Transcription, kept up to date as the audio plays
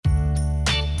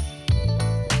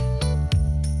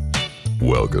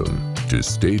Welcome to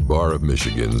State Bar of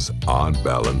Michigan's On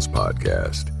Balance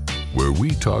podcast, where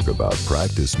we talk about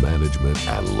practice management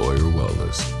and lawyer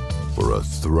wellness for a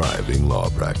thriving law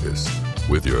practice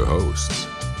with your hosts,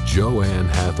 Joanne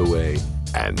Hathaway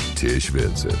and Tish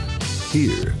Vincent,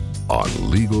 here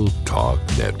on Legal Talk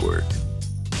Network.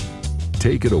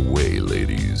 Take it away,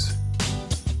 ladies.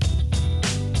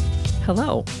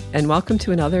 Hello, and welcome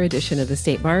to another edition of the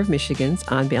State Bar of Michigan's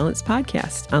On Balance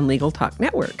podcast on Legal Talk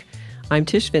Network. I'm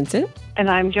Tish Vincent. And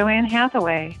I'm Joanne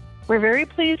Hathaway. We're very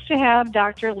pleased to have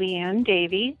Dr. Leanne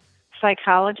Davey,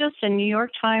 psychologist and New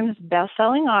York Times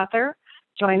bestselling author,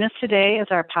 join us today as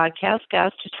our podcast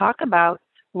guest to talk about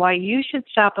why you should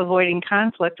stop avoiding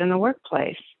conflict in the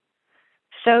workplace.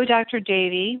 So, Dr.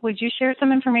 Davey, would you share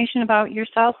some information about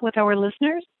yourself with our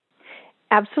listeners?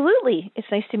 Absolutely. It's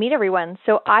nice to meet everyone.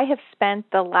 So I have spent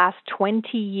the last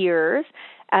 20 years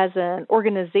as an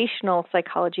organizational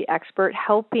psychology expert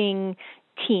helping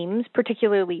teams,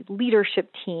 particularly leadership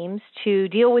teams, to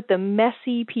deal with the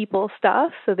messy people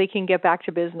stuff so they can get back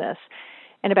to business.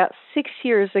 And about 6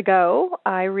 years ago,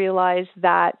 I realized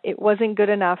that it wasn't good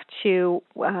enough to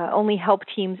only help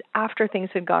teams after things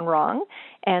had gone wrong.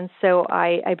 And so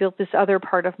I built this other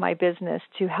part of my business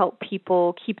to help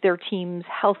people keep their teams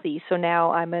healthy. So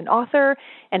now I'm an author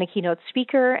and a keynote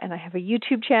speaker, and I have a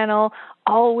YouTube channel,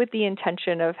 all with the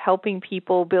intention of helping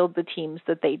people build the teams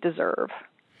that they deserve.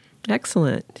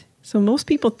 Excellent. So most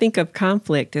people think of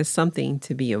conflict as something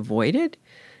to be avoided,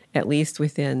 at least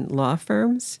within law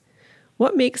firms.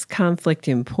 What makes conflict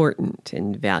important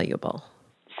and valuable?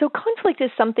 So conflict is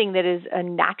something that is a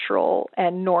natural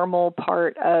and normal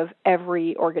part of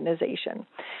every organization.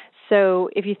 So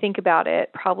if you think about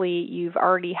it, probably you've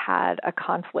already had a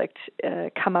conflict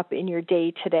come up in your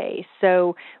day today.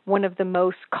 So one of the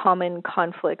most common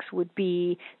conflicts would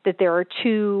be that there are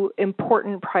two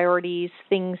important priorities,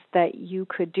 things that you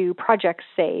could do, projects,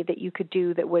 say, that you could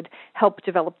do that would help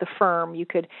develop the firm. You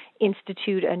could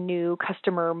institute a new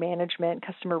customer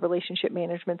relationship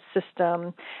management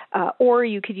system, or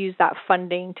you could use that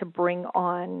funding to bring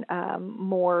on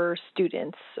more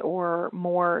students or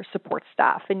more support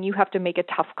staff. And you have to make a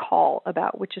tough call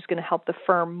about which is going to help the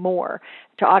firm more,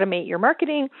 to automate your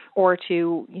marketing or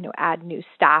to, add new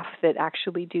staff that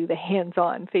actually do the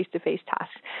hands-on face-to-face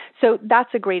tasks. So that's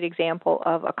a great example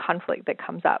of a conflict that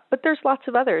comes up. But there's lots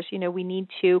of others. We need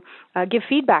to give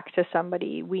feedback to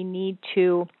somebody. We need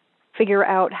to figure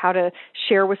out how to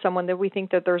share with someone that we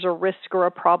think that there's a risk or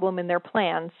a problem in their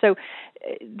plan. So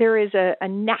there is a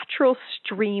natural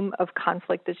stream of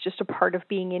conflict that's just a part of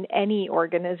being in any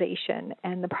organization.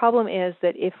 And the problem is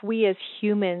that if we as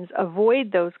humans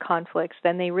avoid those conflicts,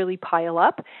 then they really pile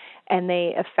up and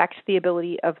they affect the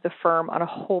ability of the firm on a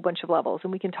whole bunch of levels.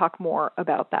 And we can talk more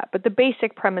about that. But the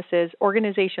basic premise is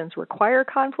organizations require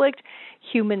conflict.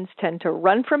 Humans tend to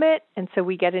run from it. And so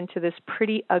we get into this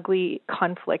pretty ugly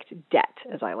conflict debt,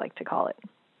 as I like to call it.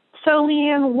 So,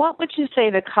 Leanne, what would you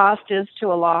say the cost is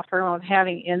to a law firm of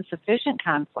having insufficient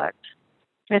conflict?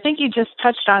 I think you just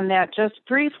touched on that just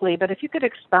briefly, but if you could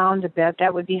expound a bit,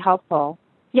 that would be helpful.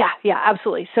 Yeah,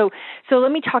 absolutely. So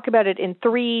let me talk about it in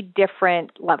three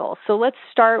different levels. So let's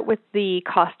start with the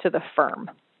cost to the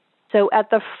firm. So at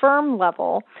the firm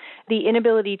level, the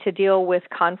inability to deal with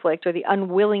conflict or the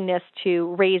unwillingness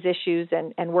to raise issues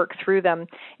and work through them,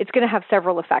 it's going to have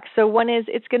several effects. So one is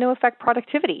it's going to affect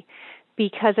productivity,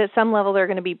 because at some level there are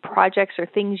going to be projects or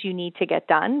things you need to get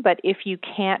done. But if you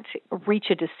can't reach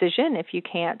a decision, if you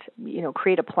can't,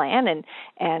 create a plan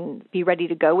and be ready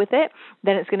to go with it,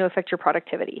 then it's going to affect your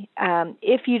productivity.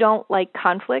 If you don't like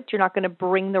conflict, you're not going to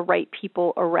bring the right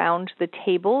people around the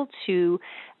table to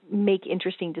make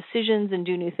interesting decisions and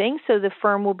do new things. So the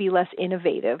firm will be less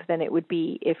innovative than it would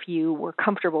be if you were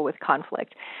comfortable with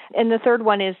conflict. And the third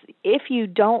one is if you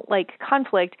don't like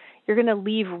conflict, you're going to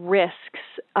leave risks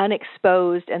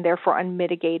unexposed and therefore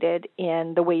unmitigated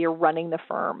in the way you're running the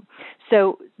firm.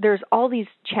 So there's all these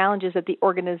challenges at the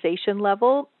organization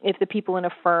level if the people in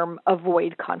a firm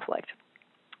avoid conflict.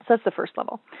 So that's the first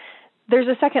level. There's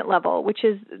a second level, which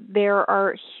is there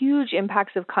are huge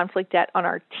impacts of conflict debt on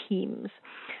our teams.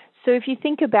 So if you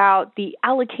think about the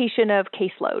allocation of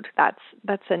caseload,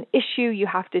 that's an issue you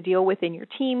have to deal with in your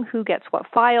team. Who gets what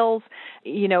files?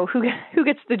 Who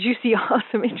gets the juicy,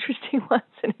 awesome, interesting ones,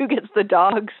 and who gets the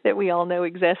dogs that we all know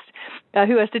exist?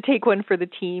 Who has to take one for the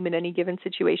team in any given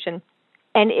situation?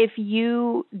 And if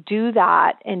you do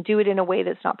that and do it in a way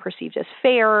that's not perceived as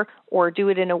fair, or do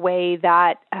it in a way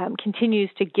that continues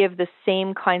to give the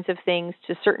same kinds of things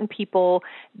to certain people,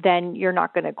 then you're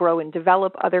not going to grow and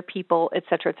develop other people, et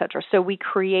cetera, et cetera. So we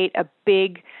create a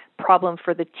big problem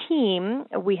for the team,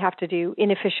 we have to do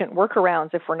inefficient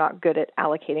workarounds if we're not good at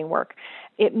allocating work.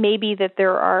 It may be that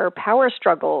there are power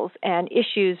struggles and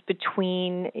issues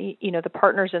between, the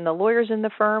partners and the lawyers in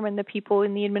the firm and the people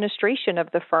in the administration of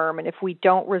the firm. And if we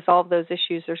don't resolve those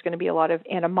issues, there's going to be a lot of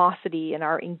animosity and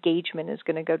our engagement is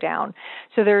going to go down.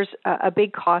 So there's a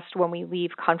big cost when we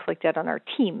leave conflict debt on our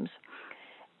teams.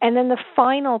 And then the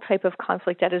final type of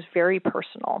conflict debt is very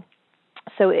personal.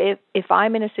 So if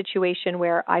I'm in a situation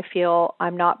where I feel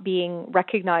I'm not being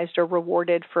recognized or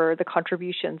rewarded for the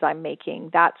contributions I'm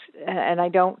making, and I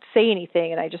don't say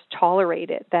anything and I just tolerate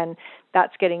it, then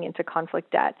that's getting into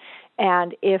conflict debt.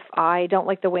 And if I don't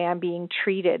like the way I'm being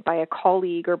treated by a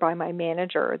colleague or by my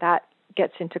manager, that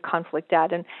gets into conflict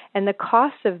debt. And the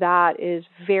cost of that is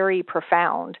very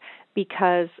profound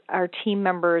because our team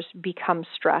members become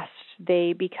stressed,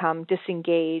 they become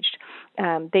disengaged,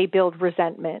 they build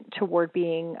resentment toward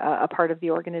being a part of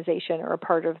the organization or a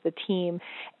part of the team.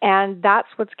 And that's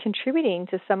what's contributing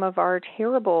to some of our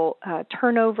terrible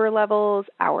turnover levels,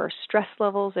 our stress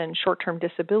levels, and short-term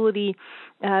disability,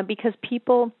 because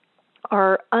people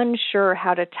are unsure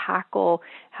how to tackle,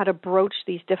 how to broach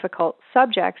these difficult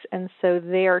subjects, and so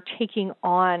they are taking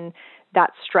on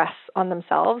that stress on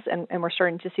themselves, and we're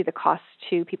starting to see the costs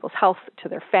to people's health, to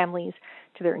their families,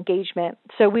 to their engagement.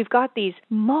 So we've got these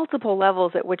multiple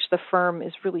levels at which the firm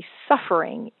is really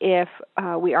suffering if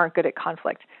we aren't good at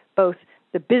conflict, both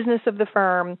the business of the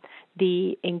firm,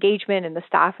 the engagement and the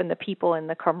staff and the people and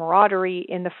the camaraderie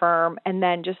in the firm, and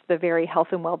then just the very health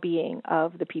and well-being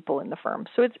of the people in the firm.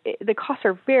 So the costs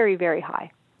are very, very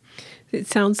high. It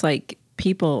sounds like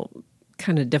people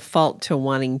kind of default to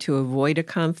wanting to avoid a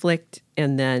conflict,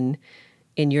 and then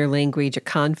in your language, a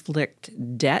conflict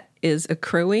debt is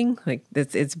accruing, like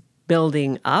it's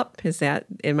building up.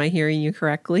 Am I hearing you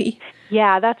correctly?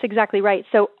 Yeah, that's exactly right.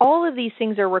 So all of these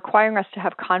things are requiring us to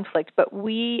have conflict, but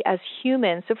we as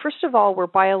humans, so first of all, we're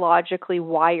biologically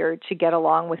wired to get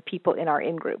along with people in our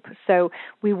in-group. So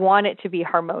we want it to be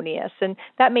harmonious. And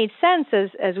that made sense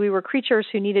as we were creatures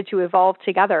who needed to evolve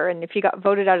together. And if you got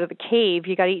voted out of the cave,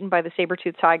 you got eaten by the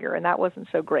saber-toothed tiger, and that wasn't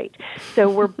so great. So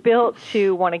we're built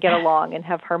to want to get along and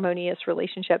have harmonious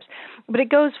relationships. But it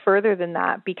goes further than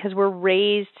that because we're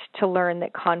raised to learn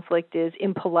that conflict is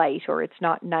impolite or it's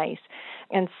not nice.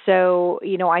 And so,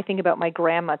 I think about my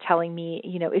grandma telling me,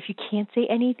 if you can't say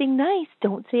anything nice,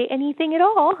 don't say anything at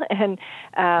all. And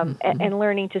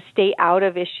learning to stay out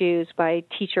of issues by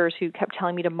teachers who kept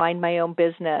telling me to mind my own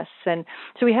business. And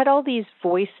so we had all these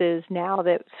voices now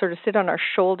that sort of sit on our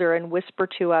shoulder and whisper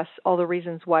to us all the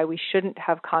reasons why we shouldn't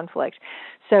have conflict.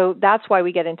 So that's why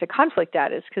we get into conflict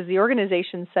debt, is because the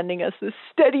organization's sending us this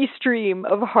steady stream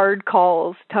of hard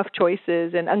calls, tough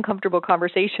choices, and uncomfortable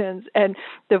conversations. And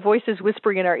the voices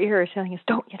whispering in our ear are telling us,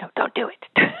 don't do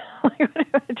it.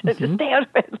 Just stay out of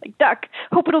it, like duck,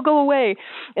 hope it'll go away.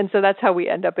 And so that's how we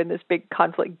end up in this big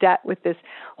conflict debt with this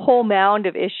whole mound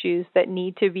of issues that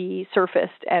need to be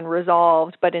surfaced and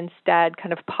resolved, but instead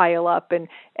kind of pile up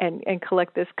and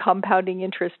collect this compounding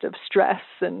interest of stress.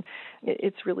 And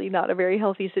it's really not a very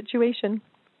healthy situation.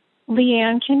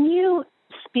 Leanne, can you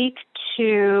speak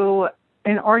to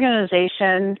an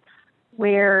organization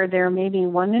where there may be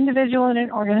one individual in an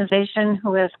organization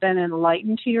who has been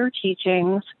enlightened to your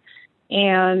teachings,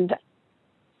 and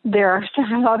there are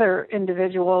some other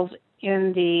individuals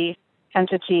in the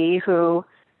entity who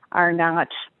are not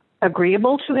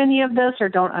agreeable to any of this or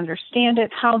don't understand it,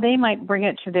 how they might bring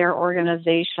it to their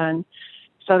organization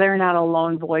so they're not a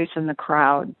lone voice in the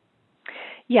crowd?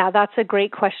 Yeah, that's a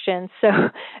great question. So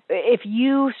if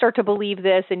you start to believe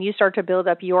this and you start to build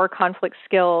up your conflict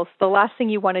skills, the last thing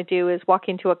you want to do is walk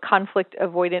into a conflict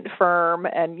avoidant firm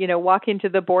and, walk into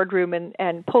the boardroom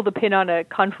and pull the pin on a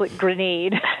conflict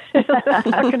grenade. That's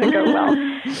not going to go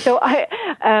well. So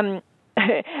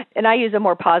and I use a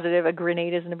more positive, a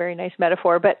grenade isn't a very nice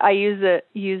metaphor, but I use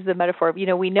the metaphor of,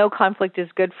 we know conflict is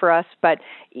good for us, but,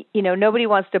 nobody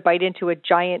wants to bite into a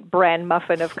giant bran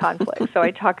muffin of conflict. So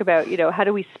I talk about, how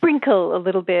do we sprinkle a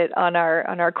little bit on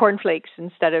our cornflakes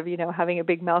instead of, having a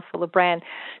big mouthful of bran.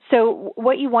 So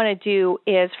what you want to do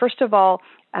is, first of all,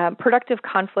 productive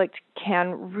conflict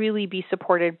can really be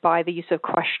supported by the use of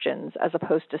questions as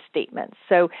opposed to statements.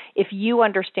 So if you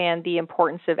understand the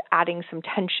importance of adding some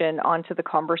tension onto the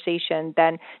conversation,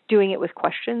 then doing it with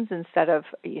questions instead of,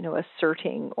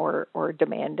 asserting or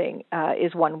demanding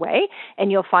is one way.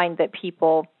 And you'll find that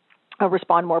people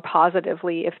respond more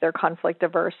positively if they're conflict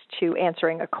averse to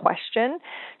answering a question.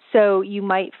 So you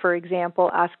might, for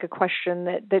example, ask a question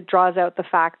that draws out the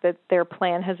fact that their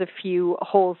plan has a few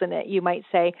holes in it. You might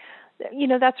say,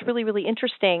 that's really, really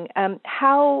interesting.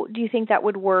 How do you think that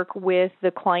would work with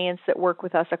the clients that work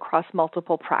with us across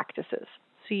multiple practices?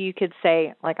 So you could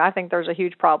say, like, I think there's a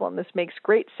huge problem. This makes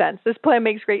great sense. This plan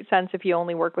makes great sense if you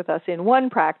only work with us in one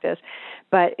practice,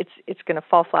 but it's going to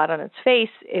fall flat on its face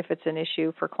if it's an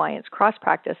issue for clients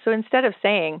cross-practice. So instead of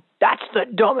saying, that's the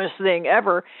dumbest thing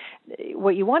ever,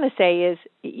 what you want to say is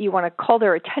you want to call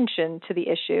their attention to the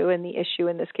issue, and the issue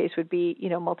in this case would be,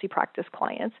 multi-practice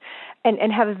clients, and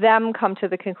have them come to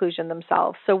the conclusion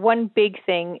themselves. So one big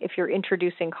thing, if you're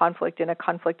introducing conflict in a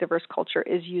conflict-averse culture,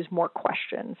 is use more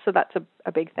questions. So that's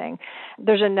a big thing.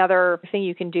 There's another thing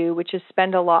you can do, which is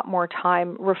spend a lot more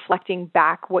time reflecting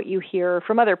back what you hear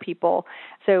from other people.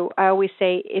 So I always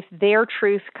say, if their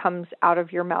truth comes out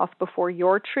of your mouth before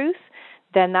your truth,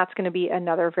 then that's going to be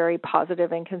another very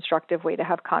positive and constructive way to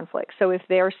have conflict. So if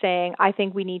they're saying, I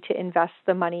think we need to invest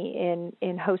the money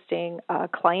in hosting a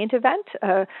client event,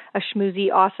 a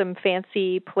schmoozy, awesome,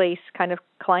 fancy place kind of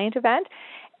client event,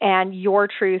 and your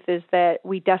truth is that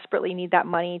we desperately need that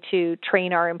money to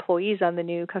train our employees on the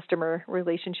new customer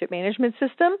relationship management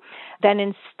system, then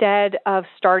instead of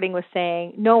starting with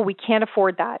saying, no, we can't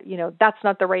afford that, that's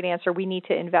not the right answer, we need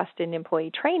to invest in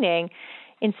employee training,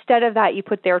 instead of that, you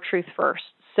put their truth first.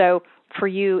 So for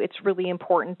you, it's really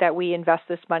important that we invest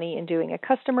this money in doing a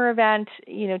customer event.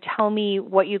 Tell me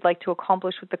what you'd like to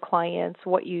accomplish with the clients,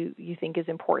 what you think is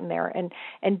important there,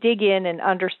 and dig in and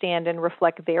understand and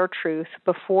reflect their truth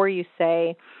before you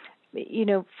say,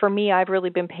 for me, I've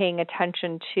really been paying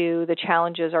attention to the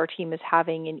challenges our team is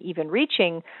having in even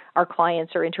reaching our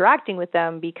clients or interacting with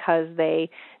them because they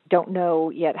don't know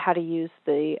yet how to use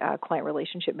the client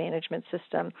relationship management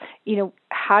system.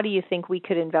 How do you think we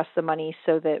could invest the money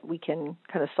so that we can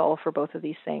kind of solve for both of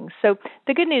these things? So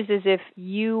the good news is if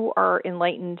you are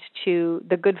enlightened to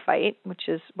the good fight, which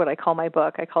is what I call my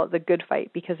book, I call it the good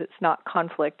fight because it's not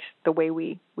conflict the way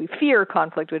we fear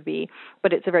conflict would be,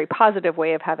 but it's a very positive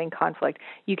way of having conflict.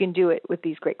 You can do it with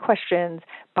these great questions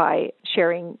by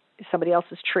sharing somebody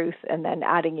else's truth and then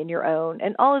adding in your own.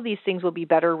 And all of these things will be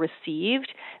better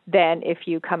received than if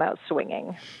you come out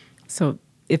swinging. So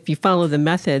if you follow the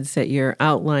methods that you're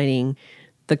outlining,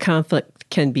 the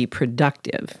conflict can be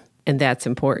productive, and that's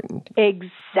important.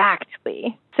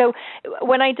 Exactly. So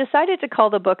when I decided to call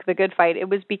the book The Good Fight, it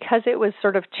was because it was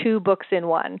sort of two books in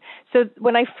one. So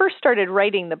when I first started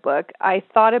writing the book, I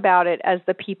thought about it as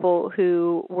the people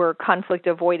who were conflict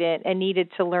avoidant and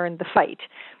needed to learn the fight.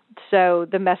 So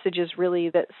the message is really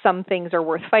that some things are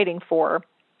worth fighting for,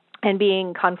 and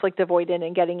being conflict avoidant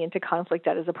and getting into conflict,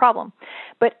 that is a problem.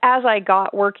 But as I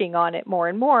got working on it more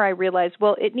and more, I realized,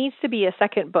 well, it needs to be a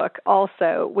second book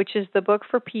also, which is the book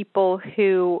for people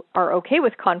who are okay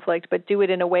with conflict, but do it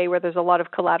in a way where there's a lot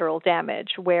of collateral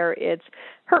damage, where it's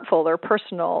hurtful or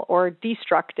personal or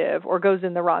destructive or goes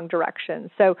in the wrong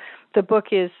direction. So the book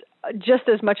is just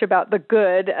as much about the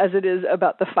good as it is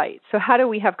about the fight. So how do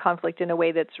we have conflict in a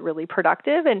way that's really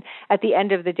productive? And at the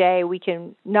end of the day, we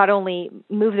can not only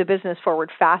move the business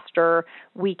forward faster,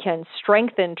 we can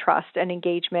strengthen trust and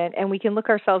engagement, and we can look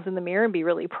ourselves in the mirror and be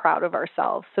really proud of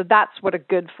ourselves. So that's what a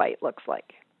good fight looks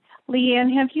like.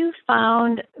 Leanne, have you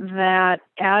found that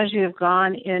as you've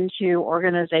gone into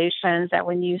organizations that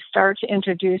when you start to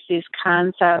introduce these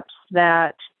concepts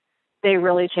that they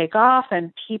really take off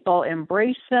and people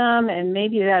embrace them, and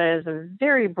maybe that is a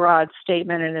very broad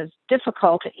statement and is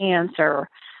difficult to answer.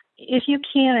 If you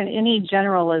can, in any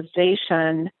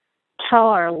generalization, tell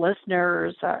our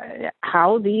listeners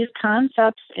how these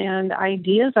concepts and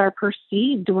ideas are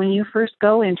perceived when you first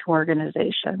go into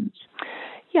organizations.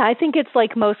 Yeah, I think it's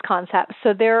like most concepts.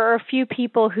 So there are a few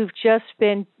people who've just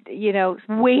been,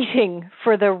 waiting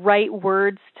for the right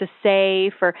words to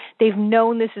say, they've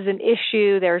known this is an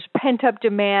issue, there's pent-up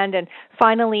demand, and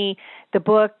finally the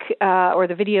book or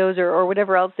the videos or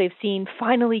whatever else they've seen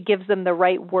finally gives them the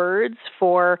right words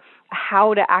for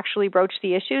how to actually broach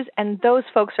the issues. And those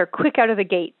folks are quick out of the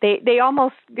gate. They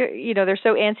almost, they're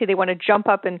so antsy, they want to jump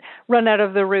up and run out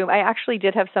of the room. I actually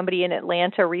did have somebody in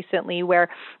Atlanta recently where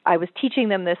I was teaching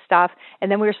them this stuff,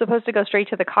 and then we were supposed to go straight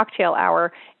to the cocktail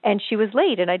hour, and she was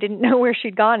late, and I didn't know where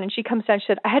she'd gone. And she comes down and she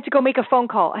said, I had to go make a phone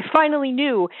call. I finally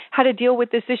knew how to deal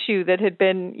with this issue that had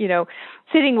been,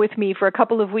 sitting with me for a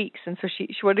couple of weeks. And so she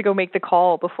wanted to go make the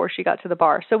call before she got to the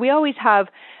bar. So we always have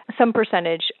some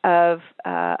percentage of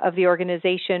the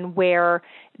organization where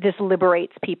this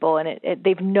liberates people, and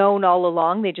they've known all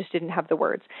along, they just didn't have the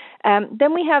words.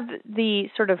 Then we have the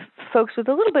sort of folks with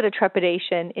a little bit of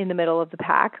trepidation in the middle of the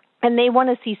pack, and they want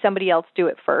to see somebody else do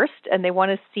it first, and they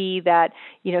want to see that,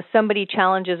 somebody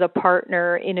challenges a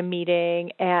partner in a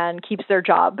meeting and keeps their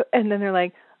job, and then they're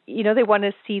like, they want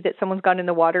to see that someone's gone in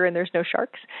the water and there's no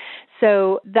sharks.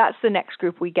 So that's the next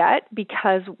group we get,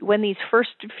 because when these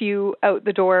first few out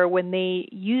the door, when they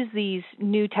use these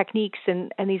new techniques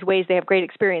and these ways, they have great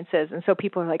experiences. And so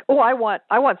people are like, oh, I want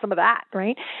some of that,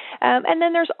 right? And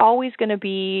then there's always going to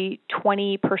be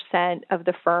 20% of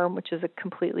the firm, which is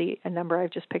a number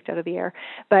I've just picked out of the air,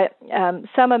 but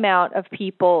some amount of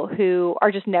people who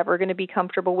are just never going to be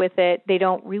comfortable with it. They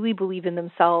don't really believe in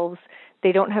themselves.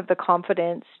 They don't have the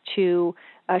confidence to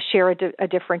share a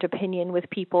different opinion with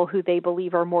people who they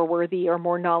believe are more worthy or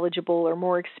more knowledgeable or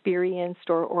more experienced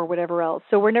or whatever else.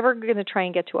 So we're never going to try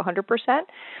and get to 100%.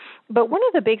 But one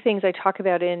of the big things I talk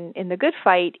about in The Good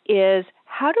Fight is,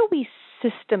 how do we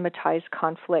systematize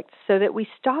conflict so that we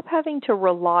stop having to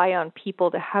rely on people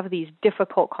to have these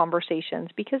difficult conversations,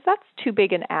 because that's too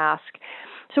big an ask.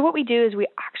 So what we do is we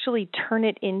actually turn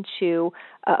it into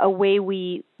a way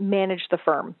we manage the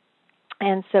firm.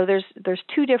 And so there's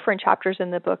 2 different chapters in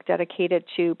the book dedicated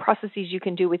to processes you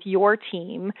can do with your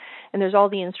team, and there's all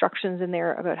the instructions in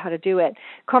there about how to do it.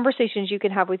 Conversations you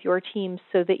can have with your team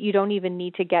so that you don't even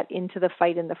need to get into the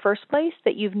fight in the first place,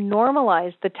 that you've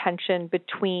normalized the tension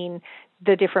between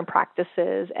the different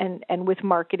practices and with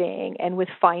marketing and with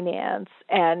finance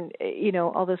and,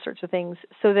 all those sorts of things,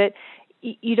 so that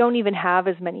you don't even have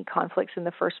as many conflicts in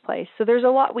the first place. So there's a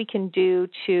lot we can do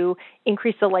to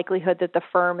increase the likelihood that the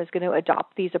firm is going to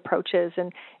adopt these approaches.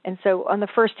 And so on the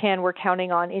first hand, we're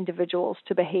counting on individuals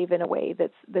to behave in a way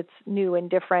that's new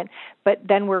and different, but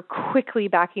then we're quickly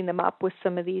backing them up with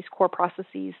some of these core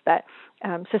processes that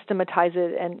systematize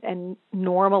it and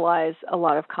normalize a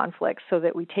lot of conflicts, so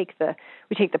that we take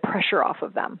the pressure off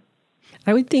of them.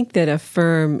 I would think that a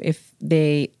firm, if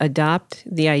they adopt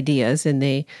the ideas and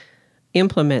they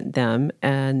implement them,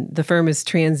 and the firm is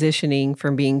transitioning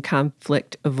from being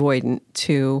conflict avoidant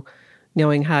to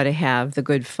knowing how to have the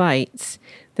good fights,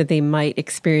 that they might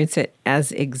experience it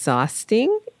as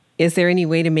exhausting. Is there any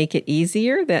way to make it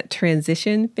easier, that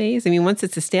transition phase? I mean, once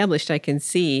it's established, I can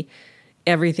see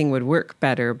everything would work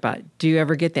better, but do you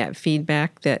ever get that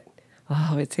feedback that,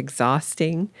 it's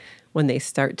exhausting when they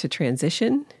start to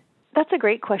transition? That's a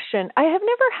great question. I have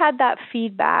never had that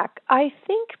feedback. I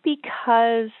think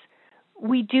because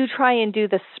we do try and do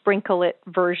the sprinkle it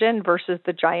version versus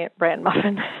the giant bran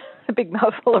muffin, the big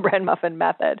mouthful of bran muffin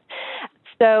method.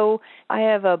 So I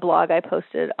have a blog I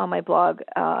posted on my blog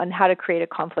on how to create a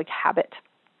conflict habit.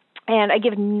 And I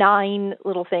give 9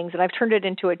 little things, and I've turned it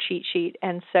into a cheat sheet.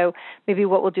 And so maybe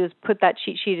what we'll do is put that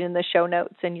cheat sheet in the show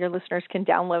notes, and your listeners can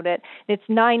download it. And it's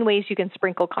 9 ways you can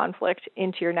sprinkle conflict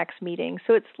into your next meeting.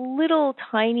 So it's little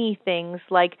tiny things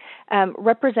like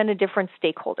represent a different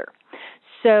stakeholder.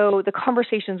 So the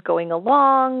conversation's going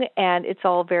along and it's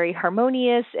all very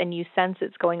harmonious, and you sense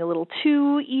it's going a little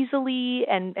too easily,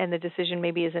 and the decision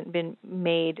maybe hasn't been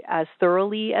made as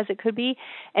thoroughly as it could be.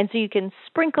 And so you can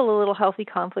sprinkle a little healthy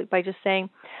conflict by just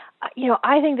saying,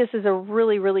 I think this is a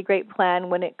really, really great plan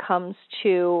when it comes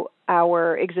to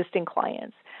our existing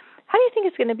clients. How do you think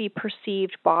it's going to be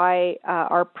perceived by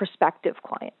our prospective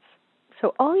clients?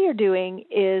 So all you're doing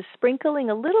is sprinkling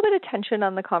a little bit of tension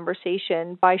on the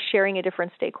conversation by sharing a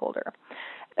different stakeholder.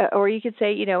 Or you could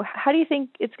say, how do you think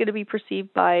it's going to be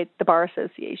perceived by the Bar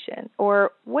Association?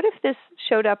 Or what if this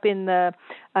showed up in the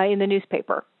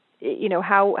newspaper?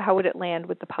 How would it land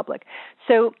with the public?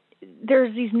 So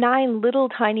there's these 9 little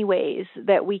tiny ways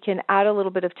that we can add a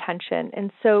little bit of tension.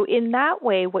 And so in that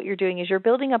way, what you're doing is you're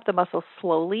building up the muscle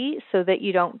slowly so that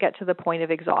you don't get to the point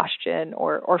of exhaustion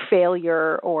or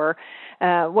failure. Or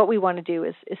what we want to do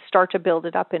is start to build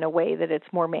it up in a way that it's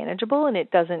more manageable, and it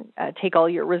doesn't take all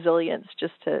your resilience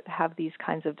just to have these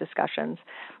kinds of discussions.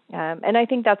 And I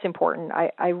think that's important.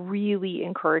 I really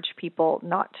encourage people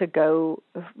not to go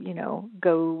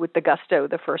with the gusto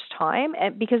the first time,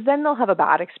 because then they'll have a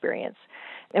bad experience.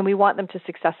 And we want them to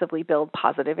successively build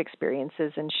positive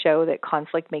experiences and show that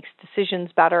conflict makes decisions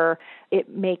better. It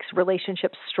makes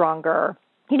relationships stronger.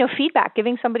 Feedback,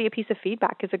 giving somebody a piece of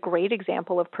feedback is a great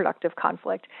example of productive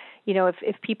conflict.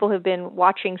 If people have been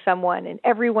watching someone and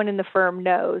everyone in the firm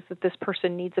knows that this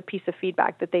person needs a piece of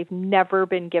feedback that they've never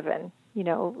been given,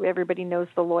 everybody knows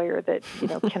the lawyer that,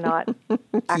 cannot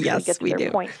actually get to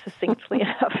their point succinctly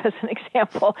enough, as an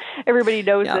example. Everybody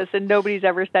knows this, and nobody's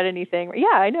ever said anything.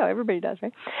 Yeah, I know, everybody does,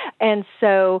 right? And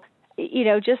so,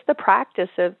 just the practice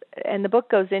of, and the book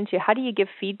goes into, how do you give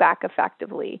feedback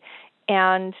effectively?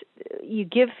 And you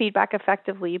give feedback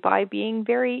effectively by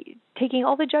taking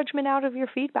all the judgment out of your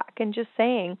feedback and just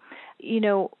saying,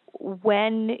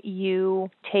 when you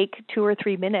take 2 or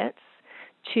 3 minutes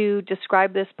to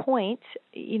describe this point,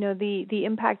 the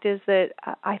impact is that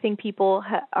I think people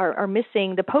are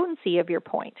missing the potency of your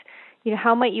point.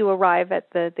 how might you arrive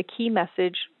at the key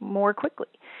message more quickly?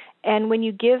 And when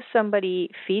you give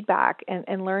somebody feedback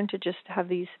and learn to just have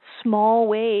these small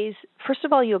ways, first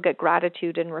of all, you'll get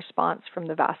gratitude and response from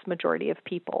the vast majority of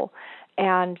people.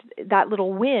 And that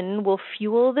little win will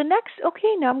fuel the next,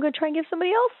 okay, now I'm going to try and give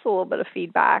somebody else a little bit of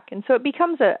feedback. And so it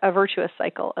becomes a virtuous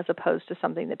cycle as opposed to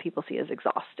something that people see as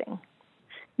exhausting.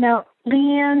 Now,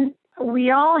 Leanne,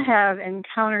 we all have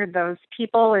encountered those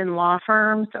people in law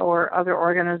firms or other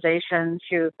organizations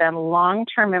who've been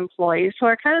long-term employees who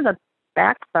are kind of the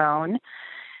backbone,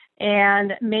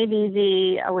 and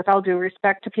maybe with all due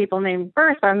respect to people named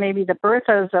Bertha, maybe the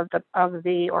Berthas of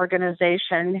the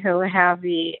organization who have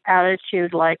the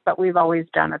attitude like, but we've always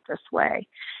done it this way.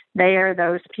 They are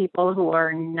those people who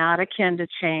are not akin to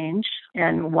change,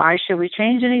 and why should we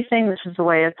change anything? This is the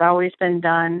way it's always been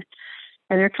done.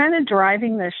 And they're kind of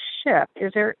driving the ship.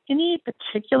 Is there any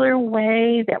particular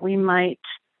way that we might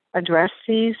address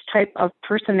these type of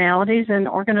personalities in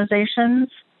organizations?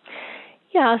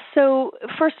 Yeah, so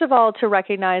first of all, to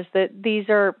recognize that these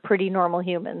are pretty normal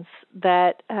humans,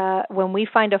 that when we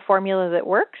find a formula that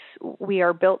works, we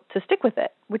are built to stick with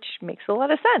it, which makes a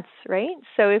lot of sense, right?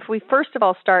 So if we first of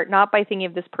all start not by thinking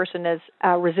of this person as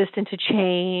resistant to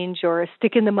change or a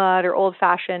stick in the mud or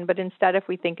old-fashioned, but instead if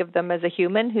we think of them as a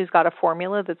human who's got a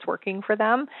formula that's working for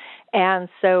them, and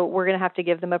so we're going to have to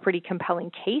give them a pretty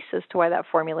compelling case as to why that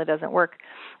formula doesn't work.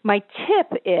 My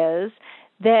tip is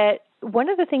that one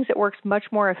of the things that works much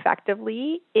more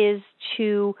effectively is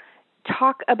to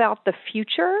talk about the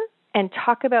future and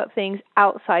talk about things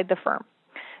outside the firm.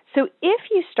 So if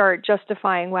you start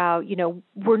justifying, wow,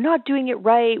 we're not doing it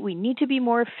right, we need to be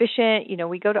more efficient,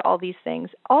 we go to all these things,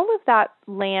 all of that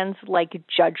lands like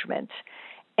judgment.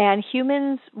 And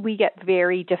humans, we get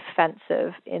very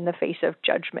defensive in the face of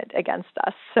judgment against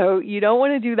us. So you don't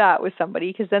want to do that with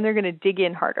somebody because then they're going to dig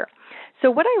in harder.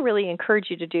 So what I really encourage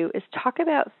you to do is talk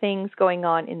about things going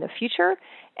on in the future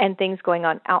and things going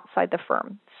on outside the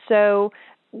firm. So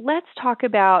let's talk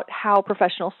about how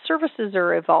professional services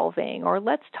are evolving, or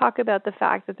let's talk about the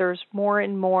fact that there's more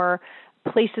and more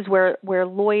places where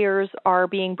lawyers are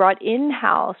being brought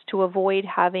in-house to avoid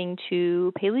having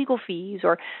to pay legal fees,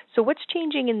 or so what's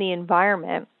changing in the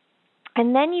environment.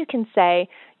 And then you can say,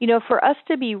 for us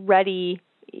to be ready,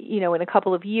 in a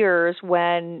couple of years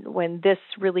when this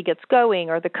really gets going,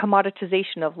 or the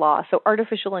commoditization of law. So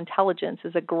artificial intelligence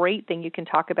is a great thing you can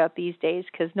talk about these days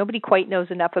because nobody quite knows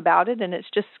enough about it, and it's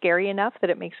just scary enough that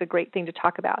it makes a great thing to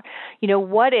talk about.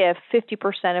 What if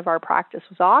 50% of our practice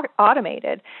was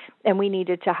automated and we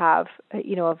needed to have,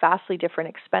 a vastly different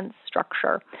expense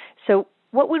structure? So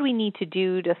what would we need to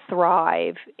do to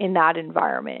thrive in that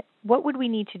environment? What would we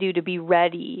need to do to be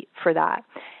ready for that?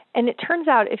 And it turns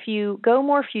out if you go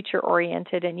more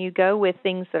future-oriented and you go with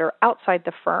things that are outside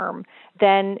the firm,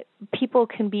 then people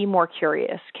can be more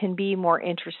curious, can be more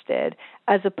interested,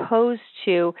 as opposed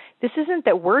to, this isn't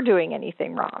that we're doing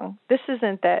anything wrong. This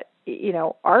isn't that,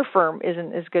 our firm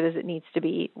isn't as good as it needs to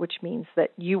be, which means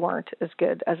that you aren't as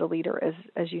good as a leader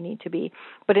as you need to be.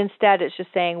 But instead, it's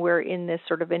just saying we're in this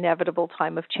sort of inevitable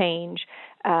time of change.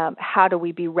 How do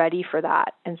we be ready for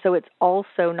that? And so it's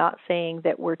also not saying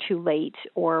that we're too late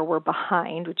or we're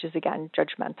behind, which is, again,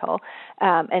 judgmental,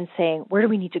 and saying, where do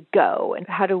we need to go and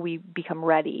how do we become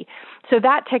ready? So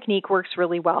that technique works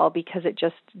really well because it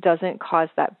just doesn't cause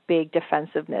that big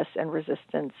defensiveness and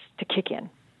resistance to kick in.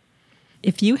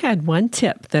 If you had one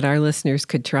tip that our listeners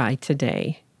could try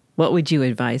today, what would you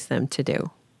advise them to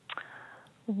do?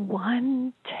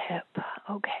 One tip.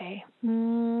 Okay.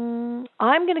 I'm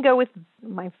going to go with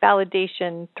my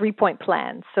validation 3-point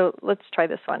plan. So let's try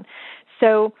this one.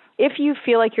 So if you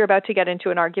feel like you're about to get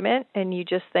into an argument and you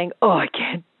just think, I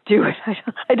can't do it,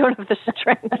 I don't have the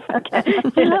strength,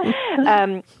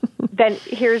 then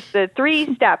here's the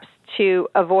 3 steps to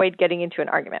avoid getting into an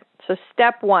argument. So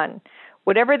step 1,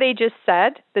 whatever they just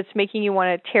said that's making you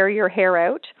want to tear your hair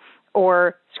out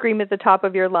or scream at the top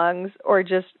of your lungs or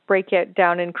just break it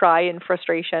down and cry in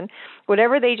frustration,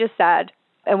 whatever they just said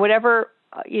and whatever,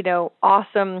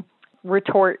 awesome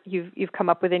retort you've come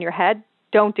up with in your head,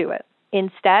 don't do it.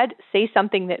 Instead, say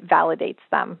something that validates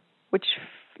them, which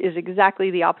is exactly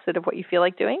the opposite of what you feel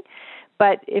like doing.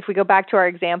 But if we go back to our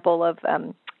example of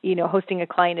hosting a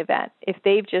client event, if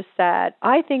they've just said,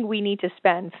 I think we need to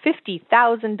spend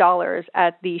 $50,000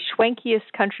 at the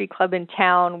schwankiest country club in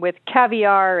town with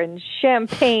caviar and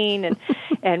champagne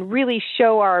and really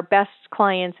show our best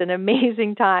clients an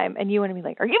amazing time, and you want to be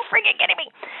like, are you freaking kidding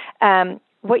me?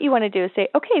 What you want to do is say,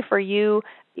 okay, for you,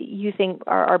 you think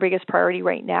our biggest priority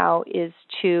right now is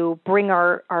to bring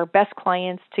our best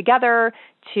clients together,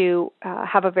 to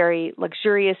have a very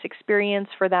luxurious experience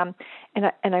for them.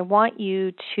 And I want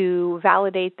you to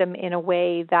validate them in a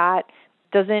way that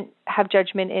doesn't have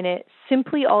judgment in it.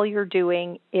 Simply all you're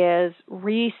doing is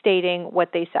restating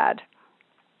what they said.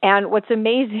 And what's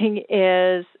amazing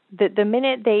is that the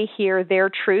minute they hear their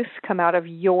truth come out of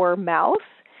your mouth,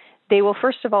 they will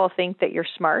first of all think that you're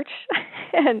smart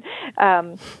and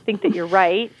think that you're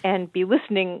right and be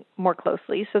listening more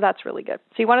closely. So that's really good.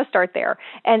 So you want to start there.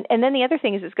 And then the other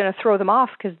thing is it's going to throw them off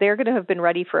because they're going to have been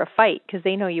ready for a fight because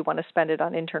they know you want to spend it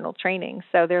on internal training.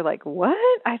 So they're like,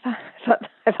 what? I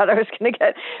thought I was going to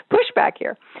get pushback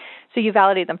here. So you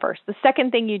validate them first. The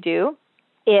second thing you do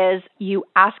is you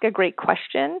ask a great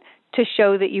question to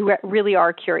show that you really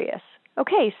are curious.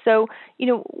 Okay, so,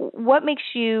 what makes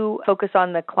you focus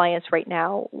on the clients right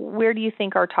now? Where do you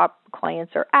think our top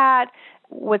clients are at?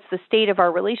 What's the state of our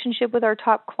relationship with our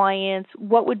top clients?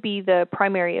 What would be the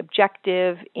primary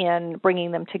objective in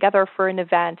bringing them together for an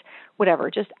event?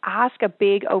 Whatever. Just ask a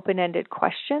big open-ended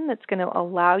question that's going to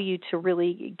allow you to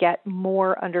really get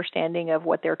more understanding of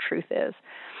what their truth is.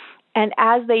 And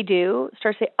as they do,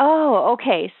 start to say, oh,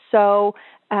 okay, so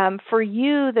for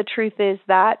you, the truth is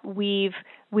that we've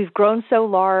grown so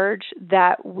large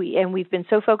that we've been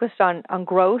so focused on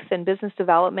growth and business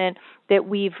development that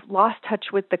we've lost touch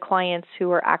with the clients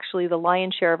who are actually the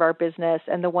lion's share of our business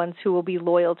and the ones who will be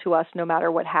loyal to us no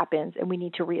matter what happens, and we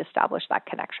need to reestablish that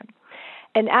connection.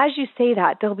 And as you say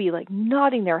that, they'll be like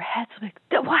nodding their heads, like,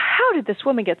 well, how did this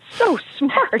woman get so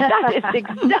smart? That is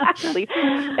exactly.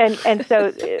 And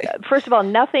so, first of all,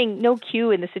 no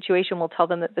cue in the situation will tell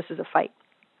them that this is a fight.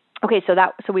 Okay,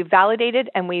 so we've validated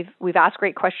and we've asked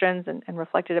great questions and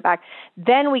reflected it back.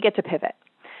 Then we get to pivot.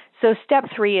 So step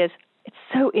 3 is, it's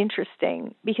so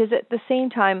interesting because at the same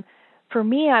time, for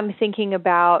me, I'm thinking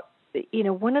about,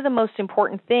 one of the most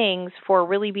important things for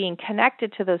really being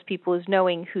connected to those people is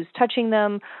knowing who's touching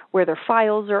them, where their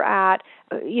files are at,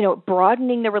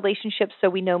 broadening the relationships so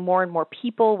we know more and more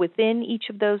people within each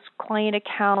of those client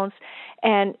accounts.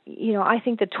 And, I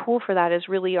think the tool for that is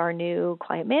really our new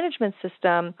client management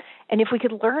system. And if we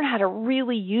could learn how to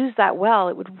really use that well,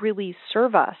 it would really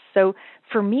serve us. So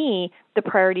for me, the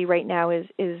priority right now is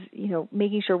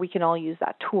making sure we can all use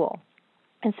that tool.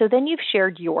 And so then you've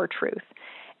shared your truth.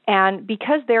 And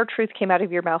because their truth came out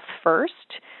of your mouth first,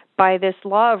 by this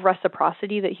law of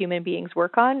reciprocity that human beings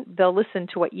work on, they'll listen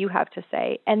to what you have to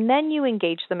say. And then you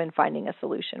engage them in finding a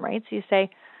solution, right? So you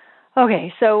say,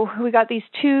 okay, so we got these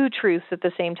two truths at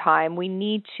the same time. We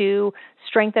need to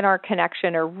strengthen our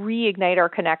connection or reignite our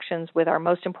connections with our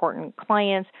most important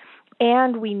clients.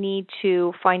 And we need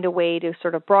to find a way to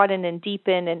sort of broaden and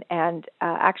deepen and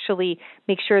actually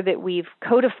make sure that we've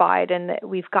codified and that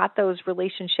we've got those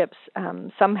relationships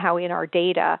somehow in our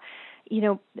data.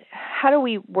 How do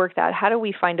we work that? How do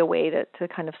we find a way to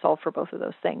kind of solve for both of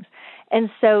those things?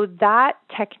 And so that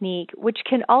technique, which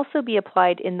can also be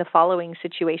applied in the following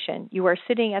situation. You are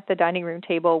sitting at the dining room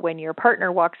table when your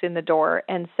partner walks in the door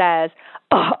and says,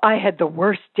 oh, I had the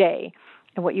worst day.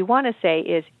 And what you want to say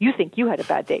is, you think you had a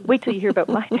bad day. Wait till you hear about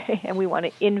my day. And we want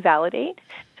to invalidate.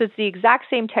 So it's the exact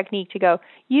same technique to go,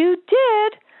 you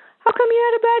did? How come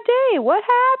you had a bad day? What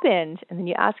happened? And then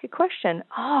you ask a question.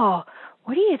 Oh,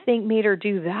 what do you think made her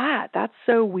do that? That's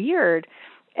so weird.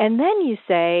 And then you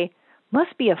say,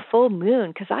 must be a full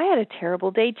moon because I had a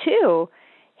terrible day too.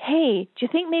 Hey, do you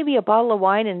think maybe a bottle of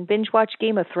wine and binge watch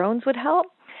Game of Thrones would help?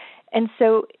 And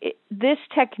so this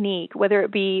technique, whether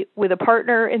it be with a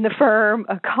partner in the firm,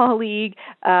 a colleague,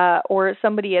 or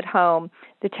somebody at home,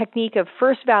 the technique of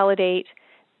first validate,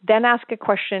 then ask a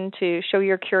question to show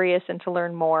you're curious and to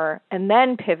learn more, and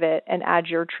then pivot and add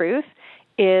your truth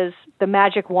is the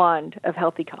magic wand of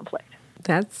healthy conflict.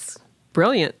 That's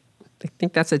brilliant. I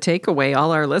think that's a takeaway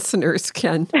all our listeners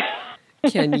can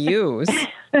use.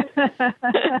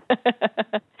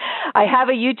 I have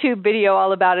a YouTube video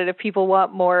all about it if people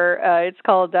want more. It's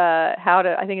called how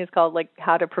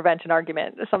to prevent an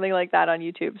argument, something like that on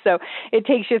YouTube. So it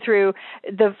takes you through.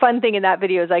 The fun thing in that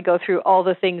video is I go through all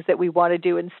the things that we want to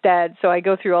do instead. So I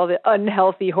go through all the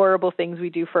unhealthy, horrible things we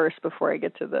do first before I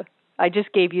get to I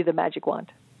just gave you the magic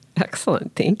wand.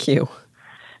 Excellent. Thank you.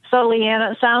 So,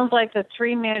 Leanne, it sounds like the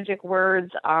 3 magic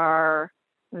words are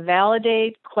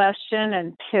validate, question,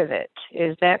 and pivot.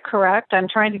 Is that correct? I'm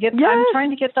trying to get Yes. I'm trying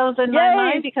to get those in my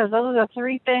mind because those are the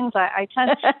three things I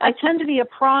tend to be a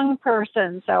prong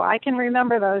person, so I can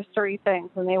remember those three things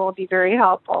and they will be very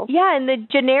helpful. Yeah, and the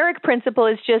generic principle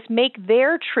is just make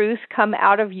their truth come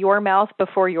out of your mouth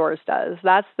before yours does.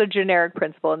 That's the generic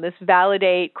principle. And this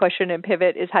validate, question, and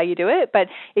pivot is how you do it. But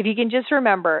if you can just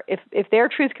remember, if their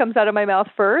truth comes out of my mouth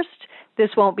first, this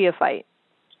won't be a fight.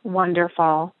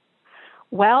 Wonderful.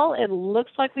 Well, it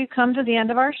looks like we've come to the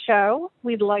end of our show.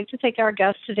 We'd like to thank our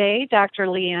guest today, Dr.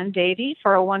 Leanne Davey,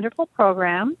 for a wonderful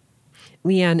program.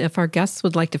 Leanne, if our guests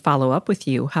would like to follow up with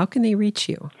you, how can they reach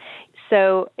you?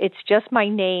 So it's just my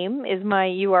name is my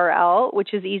URL,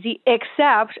 which is easy,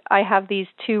 except I have these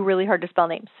two really hard to spell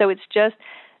names. So it's just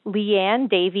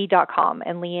leannedavey.com,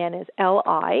 and Leanne is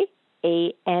Liane.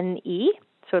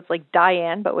 So it's like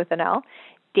Diane, but with an L.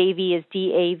 Davey is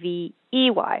Davey.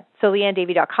 So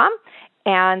leannedavey.com.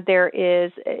 And there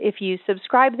is, if you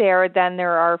subscribe there, then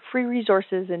there are free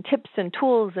resources and tips and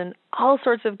tools and all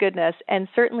sorts of goodness. And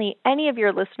certainly any of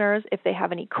your listeners, if they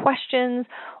have any questions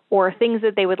or things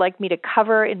that they would like me to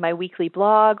cover in my weekly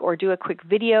blog or do a quick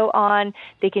video on,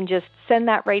 they can just send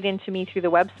that right into me through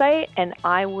the website, and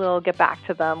I will get back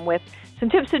to them with some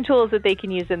tips and tools that they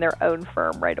can use in their own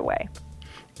firm right away.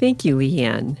 Thank you,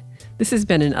 Leanne. This has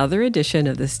been another edition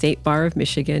of the State Bar of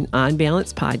Michigan On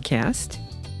Balance podcast.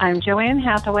 I'm Joanne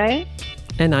Hathaway.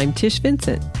 And I'm Tish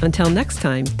Vincent. Until next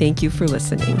time, thank you for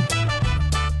listening.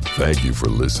 Thank you for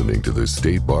listening to the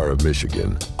State Bar of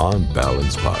Michigan On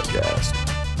Balance podcast,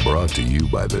 brought to you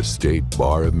by the State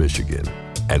Bar of Michigan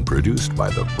and produced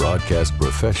by the broadcast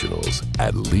professionals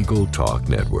at Legal Talk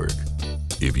Network.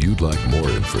 If you'd like more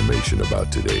information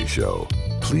about today's show,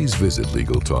 please visit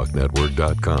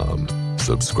LegalTalkNetwork.com.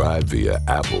 Subscribe via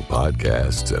Apple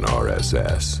Podcasts and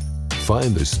RSS.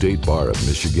 Find the State Bar of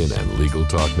Michigan and Legal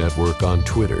Talk Network on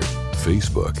Twitter,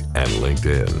 Facebook, and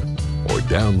LinkedIn. Or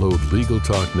download Legal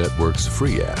Talk Network's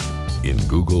free app in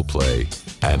Google Play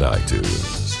and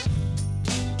iTunes.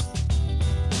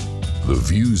 The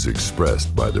views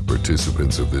expressed by the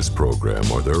participants of this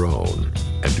program are their own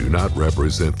and do not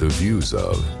represent the views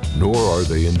of, nor are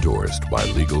they endorsed by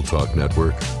Legal Talk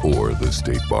Network or the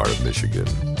State Bar of Michigan,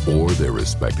 or their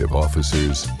respective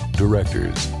officers,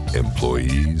 directors,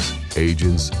 employees,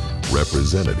 agents,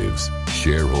 representatives,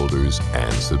 shareholders,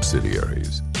 and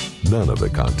subsidiaries. None of the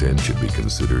content should be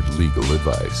considered legal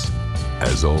advice.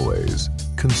 As always,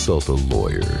 consult a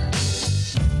lawyer.